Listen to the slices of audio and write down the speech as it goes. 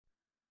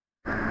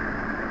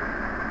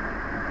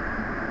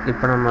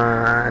இப்போ நம்ம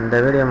இந்த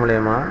வீடியோ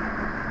மூலமா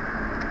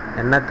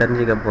என்ன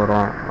தெரிஞ்சுக்க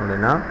போகிறோம்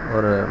அப்படின்னா,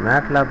 ஒரு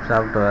MATLAB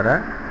சாஃப்ட்வேரை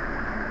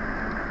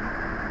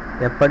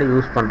எப்படி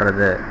யூஸ்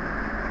பண்ணுறது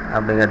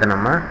அப்படிங்கிறத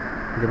நம்ம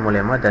இது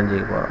மூலமா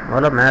தெரிஞ்சுக்க போகிறோம்.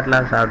 முதல்ல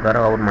MATLAB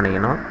சாஃப்ட்வேரை ஓப்பன்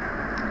பண்ணிக்கணும்.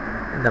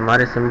 இந்த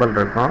மாதிரி சிம்பிள்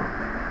இருக்கும்,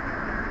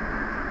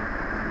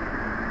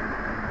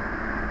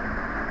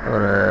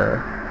 ஒரு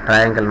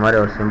ட்ரையாங்கிள்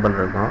மாதிரி ஒரு சிம்பிள்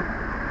இருக்கும்.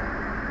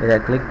 இதை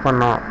கிளிக்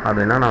பண்ணோம்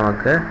அப்படின்னா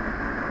நமக்கு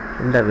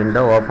இந்த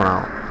விண்டோ ஓப்பன்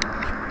ஆகும்.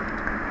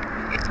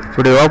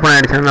 இப்படி ஓப்பன்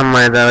ஆகிடுச்சுன்னா நம்ம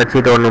இதை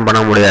வச்சுட்டு ஒன்றும்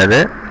பண்ண முடியாது.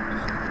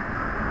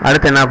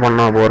 அடுத்து என்ன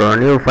பண்ணணும், இப்போ ஒரு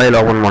நியூ ஃபைல்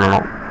ஓப்பன்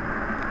பண்ணணும்.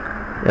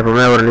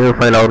 எப்பவுமே ஒரு நியூ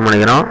ஃபைல் ஓப்பன்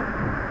பண்ணிக்கிறோம்.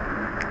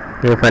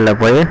 நியூ ஃபைலில்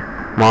போய்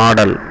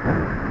மாடல்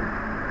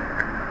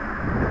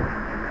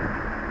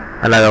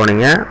எல்லாம்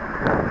கவனிங்க.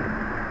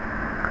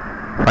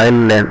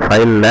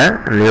 ஃபைலில்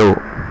நியூ,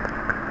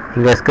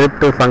 இங்கே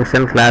script,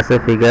 function, class,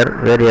 figure,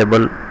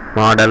 variable,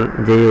 model,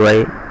 GUI,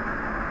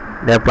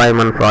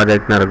 deployment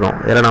ப்ராஜெக்ட்னு இருக்கும்.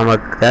 இதில்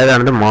நமக்கு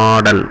தேவையானது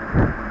மாடல்.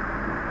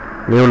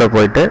 நியூவில்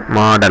போயிட்டு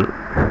மாடல்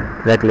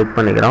இதை கிளிக்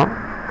பண்ணிக்கிறோம்.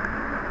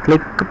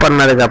 கிளிக்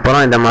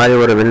பண்ணதுக்கப்புறம் இந்த மாதிரி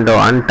ஒரு விண்டோ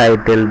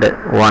அன்டைட்டில்டு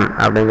 1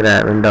 அப்படிங்கிற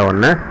விண்டோ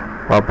ஒன்று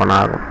ஓப்பன்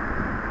ஆகும்.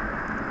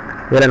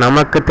 இதில்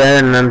நமக்கு தேவை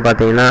என்னன்னு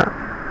பார்த்தீங்கன்னா,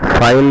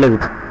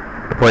 ஃபைலுக்கு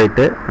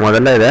போயிட்டு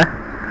முதல்ல இதை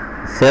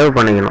சேவ்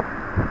பண்ணிக்கணும்.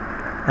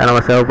 இதை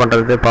நம்ம சேவ்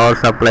பண்ணுறதுக்கு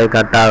பவர் சப்ளை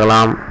கட்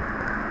ஆகலாம்,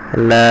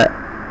 இல்லை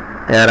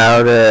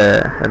யாராவது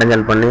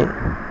இடைஞ்சல் பண்ணி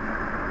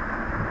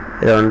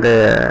இதை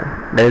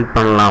டெலிட்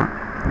பண்ணலாம்.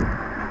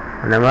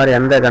 அந்த மாதிரி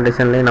எந்த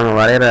கண்டிஷன்லையும் நம்ம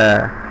வரைகிற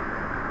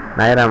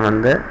டயக்ராம்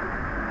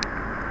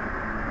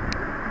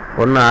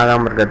ஒன்றும்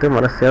ஆகாமல் இருக்கிறதுக்கு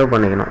முதல்ல சேவ்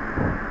பண்ணிக்கணும்.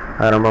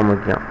 அது ரொம்ப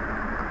முக்கியம்.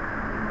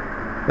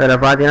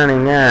 இதில் பார்த்தீங்கன்னா,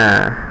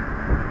 நீங்கள்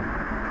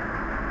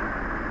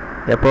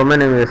எப்போவுமே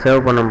நீங்கள்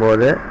சேவ்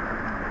பண்ணும்போது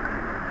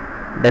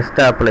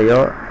டெஸ்க்டாப்லேயோ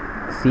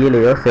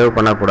சிலேயோ சேவ்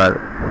பண்ணக்கூடாது.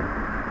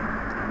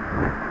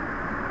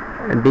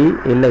 டி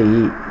இல்லை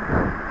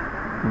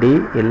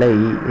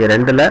இது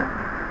ரெண்டில்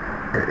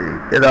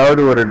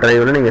ஏதாவது ஒரு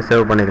டிரைவில் நீங்கள்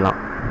சேவ் பண்ணிக்கலாம்.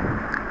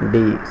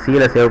 டி,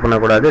 சியில் சேவ்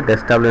பண்ணக்கூடாது,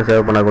 டெஸ்க்டாப்லையும்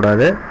சேவ்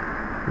பண்ணக்கூடாது.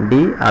 டி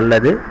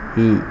அல்லது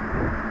இ,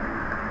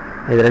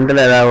 இது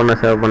ரெண்டில் ஏதாவது ஒன்று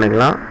சேவ்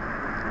பண்ணிக்கலாம்.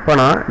 இப்போ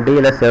நான்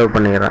டியில் சேவ்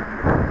பண்ணிக்கிறேன்.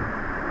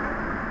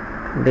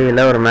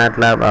 டியில் ஒரு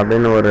MATLAB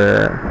அப்படின்னு ஒரு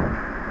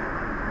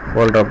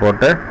ஃபோல்டரை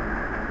போட்டு,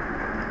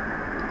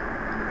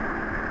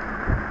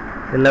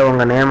 இல்லை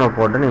உங்கள் நேமை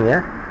போட்டு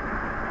நீங்கள்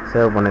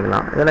சேவ்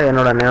பண்ணிக்கலாம். இதில்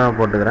என்னோடய நேமை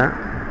போட்டுக்கிறேன்.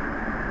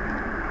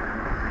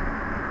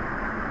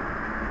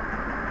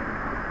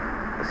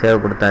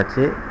 சேவ்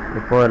கொடுத்தாச்சு.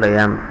 இப்போது இதில்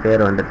என்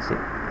பேர் வந்துடுச்சு,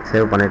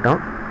 சேவ் பண்ணிட்டோம்.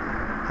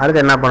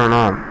 அடுத்து என்ன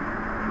பண்ணணும்,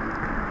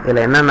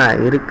 இதில் என்னென்ன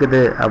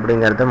இருக்குது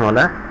அப்படிங்கிறத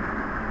முதல்ல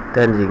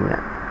தெரிஞ்சுக்கங்க.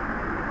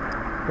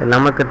 இதில்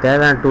நமக்கு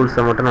தேவையான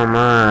டூல்ஸை மட்டும் நம்ம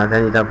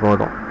தெரிஞ்சுட்டா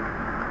போதும்.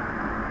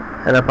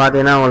 இதில்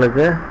பார்த்தீங்கன்னா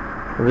உங்களுக்கு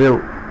வியூ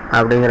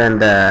அப்படிங்கிற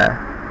இந்த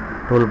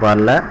டூல்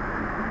பாரில்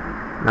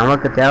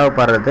நமக்கு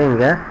தேவைப்படுறது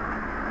இங்கே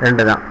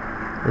 2 தான்,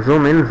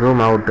 ஜூம் இன்,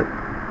 ஜூம் அவுட்டு.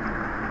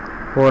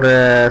 ஒரு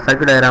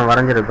சர்க்யூட் டயக்ராம்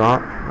வரைஞ்சிருக்கோம்,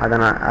 அதை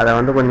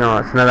கொஞ்சம்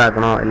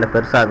சின்னதாக்கணும் இல்லை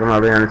பெருசாக்கணும்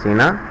அப்படின்னு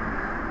நினச்சிங்கன்னா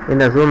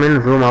இந்த ஜூம் இன்,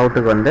 ஜூம்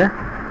அவுட்டுக்கு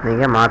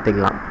நீங்கள்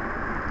மாற்றிக்கலாம்.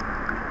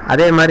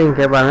 அதே மாதிரி இங்கே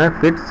கேட்பாங்க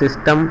ஃபிட்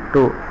சிஸ்டம்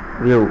டு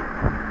வியூ,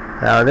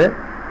 அதாவது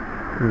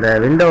இந்த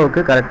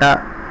விண்டோவுக்கு கரெக்டாக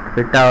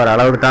ஃபிட் ஆகிற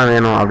அளவுக்கு தான்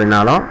வேணும்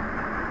அப்படின்னாலும்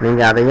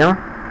நீங்கள் அதையும்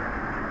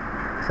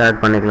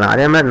செலக்ட் பண்ணிக்கலாம்.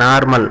 அதே மாதிரி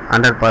நார்மல்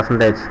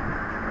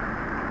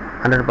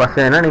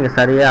 100%னா நீங்கள்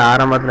சரியாக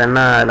ஆரம்பத்தில் என்ன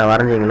அதில்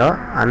வரைஞ்சிங்களோ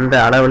அந்த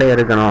அளவுலே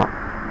இருக்கணும்,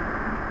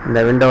 இந்த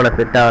விண்டோவில்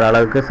ஃபிட் ஆகிற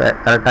அளவுக்கு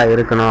கரெக்டாக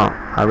இருக்கணும்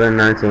அப்படின்னு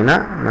நினச்சிங்கன்னா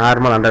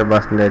நார்மல்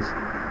 100%.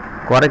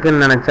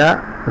 குறைக்குன்னு நினச்சா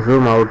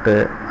ஜூம் அவுட்டு,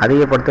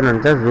 அதிகப்படுத்தணும்னு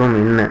நினச்சா ஜூம்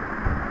இன்னு.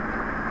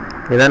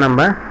 இதை நம்ம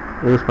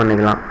யூஸ்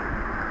பண்ணிக்கலாம்.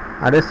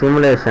 அது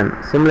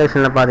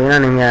சிமுலேஷனில் பார்த்தீங்கன்னா,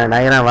 நீங்கள்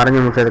டயக்ராம் வரைஞ்சி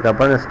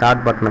முடிச்சதுக்கப்புறம் இந்த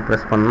ஸ்டார்ட் பட்டனை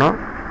ப்ரெஸ் பண்ணணும்.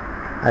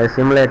 அது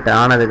சிமுலேட்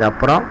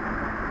ஆனதுக்கப்புறம்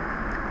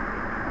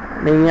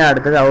நீங்கள்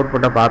அடுத்தது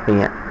அவுட்புட்டை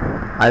பார்ப்பீங்க.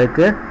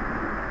 அதுக்கு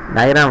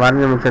டயக்ராம்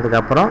வரைஞ்சி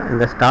முடிச்சதுக்கப்புறம்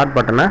இந்த ஸ்டார்ட்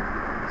பட்டனை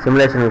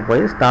சிமுலேஷனுக்கு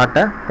போய்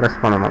ஸ்டார்ட்டை ப்ரெஸ்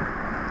பண்ணணும்.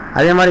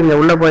 அதே மாதிரி இங்கே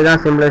உள்ளே போய்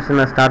தான்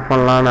சிமுலேஷனை ஸ்டார்ட்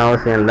பண்ணலான்னு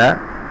அவசியம் இல்லை.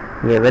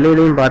 இங்கே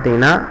வெளியிலையும்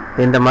பார்த்தீங்கன்னா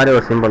இந்த மாதிரி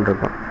ஒரு சிம்பிள்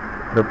இருக்கும்,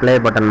 ஒரு ப்ளே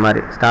பட்டன்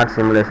மாதிரி. ஸ்டார்ட்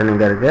சிமுலேஷன்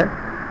இங்கே இருக்குது,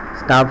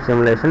 ஸ்டாப்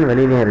சிமுலேஷன்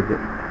வெளியிலையும் இருக்குது.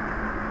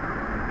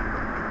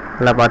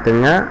 நல்லா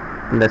பார்த்துங்க,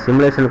 இந்த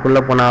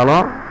சிமுலேஷனுக்குள்ளே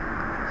போனாலும்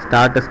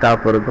ஸ்டார்ட்டு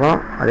ஸ்டாப் இருக்கும்,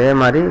 அதே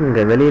மாதிரி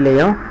இங்கே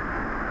வெளியிலையும்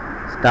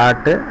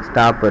ஸ்டார்ட்டு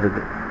ஸ்டாப்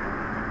இருக்குது.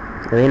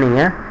 இதையும்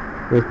நீங்கள்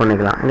யூஸ்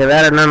பண்ணிக்கலாம். இங்கே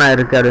வேறு என்னென்ன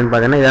இருக்குது அப்படின்னு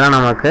பார்த்தீங்கன்னா, இதெல்லாம்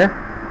நமக்கு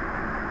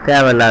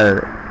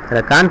தேவையில்லாதது.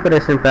 இதில்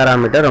கான்ஃபிகரேஷன்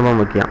பேராமீட்டர் ரொம்ப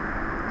முக்கியம்.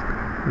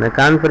 இந்த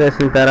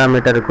கான்ஃபிகரேஷன்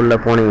பேராமீட்டருக்குள்ளே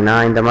போனீங்கன்னா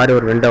இந்த மாதிரி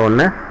ஒரு விண்டோ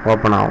ஒன்று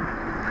ஓப்பன் ஆகும்.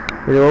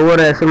 இது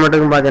ஒவ்வொரு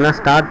எஸ்டிமேட்டுக்கும் பார்த்தீங்கன்னா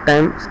ஸ்டார்ட்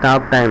டைம்,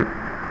 ஸ்டாப் டைம்.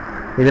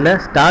 இதில்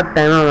ஸ்டார்ட்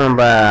டைமை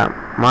நம்ம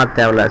மாற்ற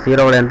தேவையில்ல,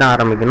 0லேருந்து தான்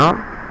ஆரம்பிக்கணும்.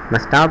 இந்த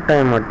ஸ்டாப்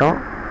டைம் மட்டும்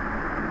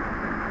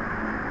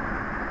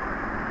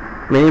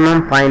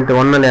மினிமம்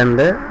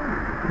 0.1லேருந்து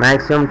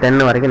மேக்ஸிமம்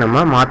 10 வரைக்கும்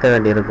நம்ம மாற்ற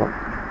வேண்டியிருக்கும்.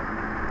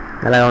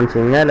 நல்லா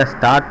கவனிச்சிங்க. இல்லை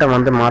ஸ்டார்ட்டை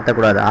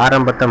மாற்றக்கூடாது,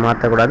 ஆரம்பத்தை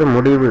மாற்றக்கூடாது,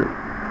 முடிவு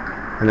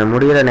அந்த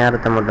முடிகிற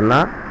நேரத்தை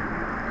மட்டும்தான்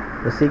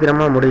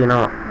சீக்கிரமாக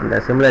முடியணும், அந்த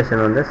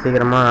சிமுலேஷன் வந்து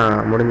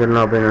சீக்கிரமாக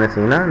முடிஞ்சிடணும் அப்படின்னு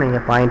நினச்சிங்கன்னா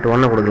நீங்கள்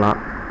 0.1 கொடுக்கலாம்.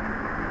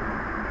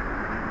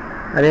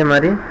 அதே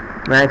மாதிரி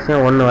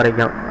மேக்ஸிமம் 1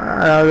 வரைக்கும்,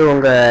 அதாவது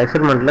உங்கள்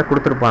எக்ஸ்பெரிமெண்ட்டில்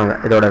கொடுத்துருப்பாங்க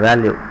இதோட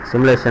value,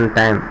 simulation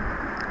time,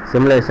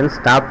 simulation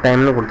stop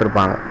டைம்னு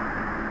கொடுத்துருப்பாங்க.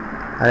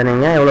 அதை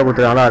நீங்கள் எவ்வளோ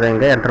கொடுத்துருக்காங்களோ அதை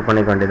இங்கே என்டர்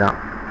பண்ணிக்க வேண்டியதான்.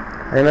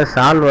 அதேமாதிரி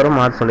சால்வரும்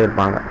மாற்ற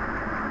சொல்லியிருப்பாங்க.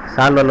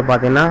 சால்வரில்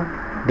பார்த்தீங்கன்னா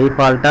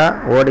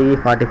டிஃபால்ட்டாக ODE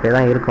 45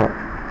 தான் இருக்கும்.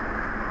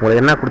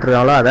 உங்களுக்கு என்ன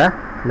கொடுத்துருக்காங்களோ அதை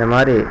இந்த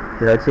மாதிரி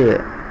இதை வச்சு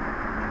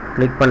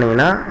கிளிக்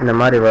பண்ணிங்கன்னா இந்த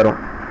மாதிரி வரும்.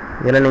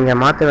 இதில் நீங்கள்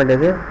மாற்ற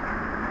வேண்டியது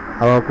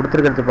அவங்க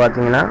கொடுத்துருக்கிறது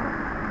பார்த்தீங்கன்னா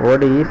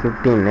ODE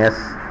 15s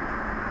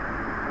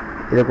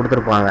இதை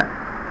கொடுத்துருப்பாங்க.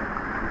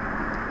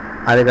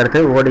 அதுக்கடுத்து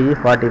ODE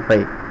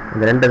 45,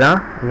 இந்த 2 தான்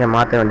இங்கே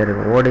மாற்ற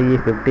வேண்டியிருக்கும். ODE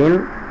 15,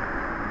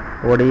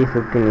 ODE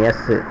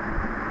 15s,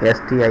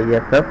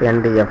 STIFF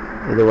NDF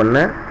இது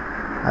ஒன்று.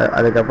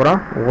 அதுக்கப்புறம்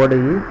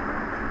ODE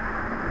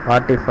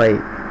 45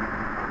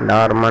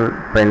 டார்மன்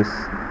ஃப்ரெண்ட்ஸ்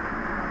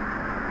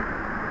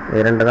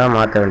இது 2 தான்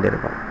மாற்ற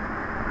வேண்டியிருக்கும்.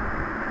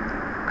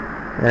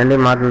 2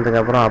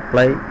 மாற்றினதுக்கப்புறம்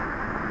அப்ளை,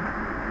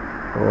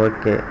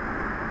 ஓகே.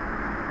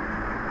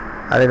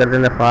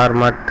 அதுக்கடுத்து இந்த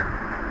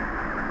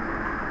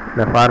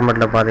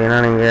ஃபார்மேட்டில் பார்த்தீங்கன்னா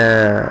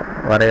நீங்கள்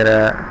வரைகிற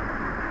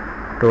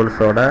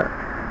டூல்ஸோட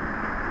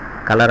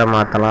கலரை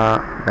மாற்றலாம்,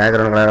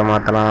 பேக்ரவுண்ட் கலரை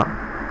மாற்றலாம்.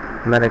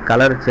 இந்த மாதிரி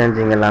கலர்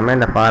சேஞ்சிங் எல்லாமே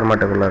இந்த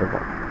ஃபார்மேட்டுக்குள்ளே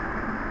இருக்கும்.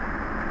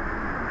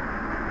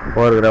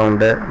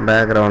 ஃபோர்க்ரவுண்டு,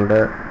 பேக்ரவுண்டு,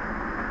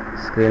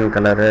 ஸ்க்ரீன்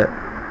கலரு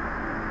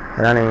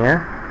இதெல்லாம்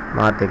நீங்கள்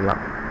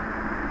மாற்றிக்கலாம்.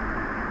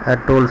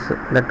 டூல்ஸ்,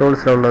 இந்த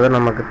டூல்ஸில் உள்ளது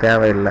நமக்கு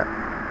தேவையில்லை.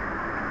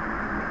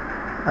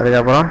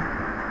 அதுக்கப்புறம்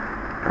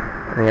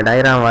நீங்கள்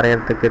டயக்ராம்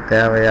வரைகிறதுக்கு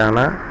தேவையான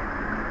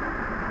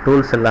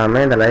டூல்ஸ் எல்லாமே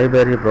இந்த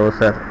லைப்ரரி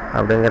ப்ரௌசர்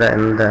அப்படிங்கிற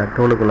இந்த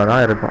டூலுக்குள்ளே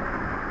தான் இருக்கும்.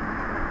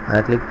 அதை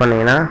கிளிக்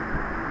பண்ணிங்கன்னா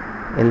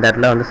இந்த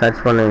இடத்துல வந்து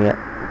சர்ச் பண்ணுவீங்க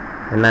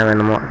என்ன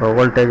வேணுமோ. இப்போ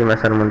வோல்டேஜ்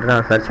மெஷர்மெண்ட்டு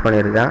நான் சர்ச்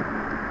பண்ணியிருக்கேன்,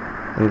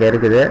 இங்கே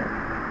இருக்குது.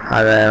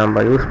 அதை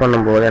நம்ம யூஸ்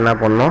பண்ணும்போது என்ன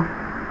பண்ணணும்,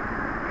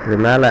 இது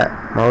மேலே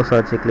மவுஸை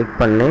வச்சு கிளிக்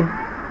பண்ணி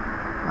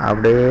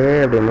அப்படியே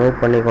இப்படி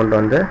மூவ் பண்ணி கொண்டு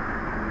வந்து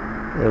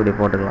இப்படி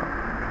போட்டுக்கலாம்.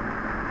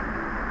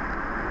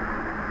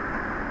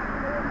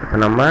 இப்போ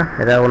நம்ம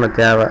ஏதாவது ஒன்று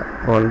தேவை,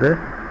 இப்போ வந்து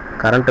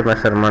கரண்ட்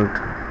மெஷர்மெண்ட்,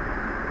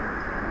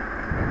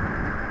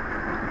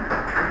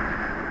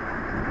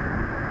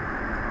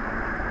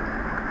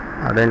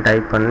 அப்படின்னு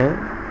டைப் பண்ணி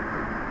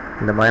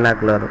இந்த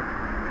பைனாக்குலர்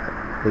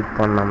கிளிக்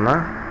பண்ணோம்னா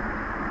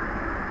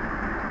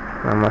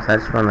நம்ம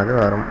சர்ச் பண்ணது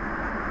வரும்.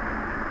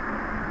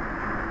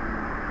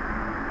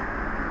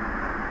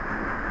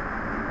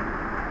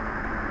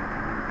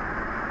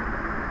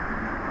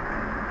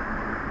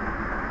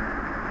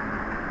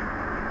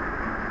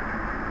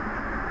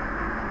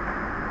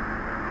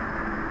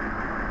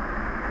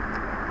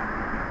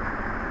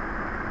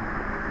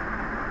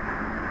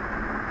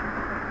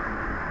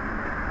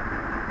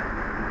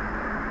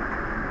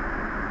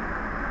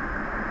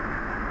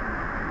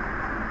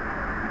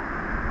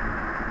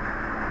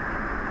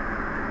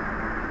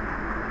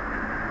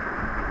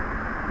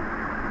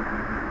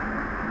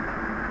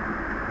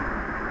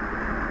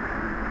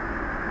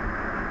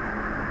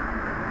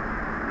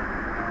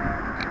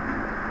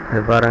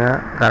 இது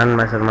பாருங்கள், கரண்ட்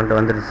மெஷர்மெண்ட்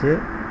வந்துடுச்சு.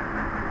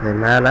 இது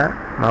மேலே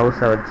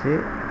மவுஸை வச்சு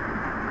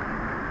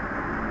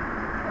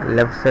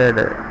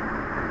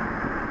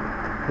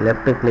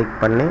லெஃப்ட்டு கிளிக்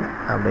பண்ணி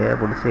அப்படியே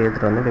பிடிச்சி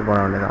எடுத்துகிட்டு வந்து இப்படி போட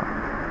வேண்டியதான்.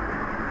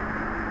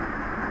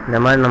 இந்த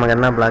மாதிரி நமக்கு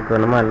என்ன பிளாக்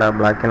வேணுமோ எல்லா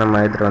பிளாக்கையும்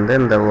நம்ம எடுத்துகிட்டு வந்து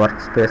இந்த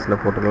ஒர்க்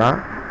ஸ்பேஸில் போட்டுக்கலாம்.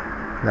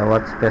 இந்த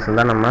ஒர்க் ஸ்பேஸில்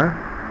தான் நம்ம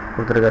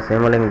கொடுத்துருக்க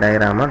சிமுலிங்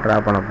டயக்ராமை ட்ரா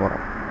பண்ண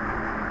போகிறோம்.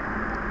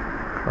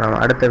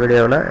 நம்ம அடுத்த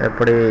வீடியோவில்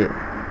எப்படி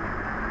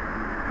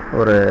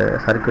ஒரு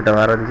சர்க்யூட்டை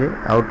வரைஞ்சி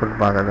அவுட்புட்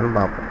பார்க்குறதுன்னு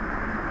பார்ப்போம்.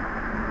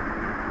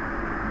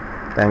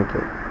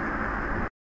 தேங்க்யூ.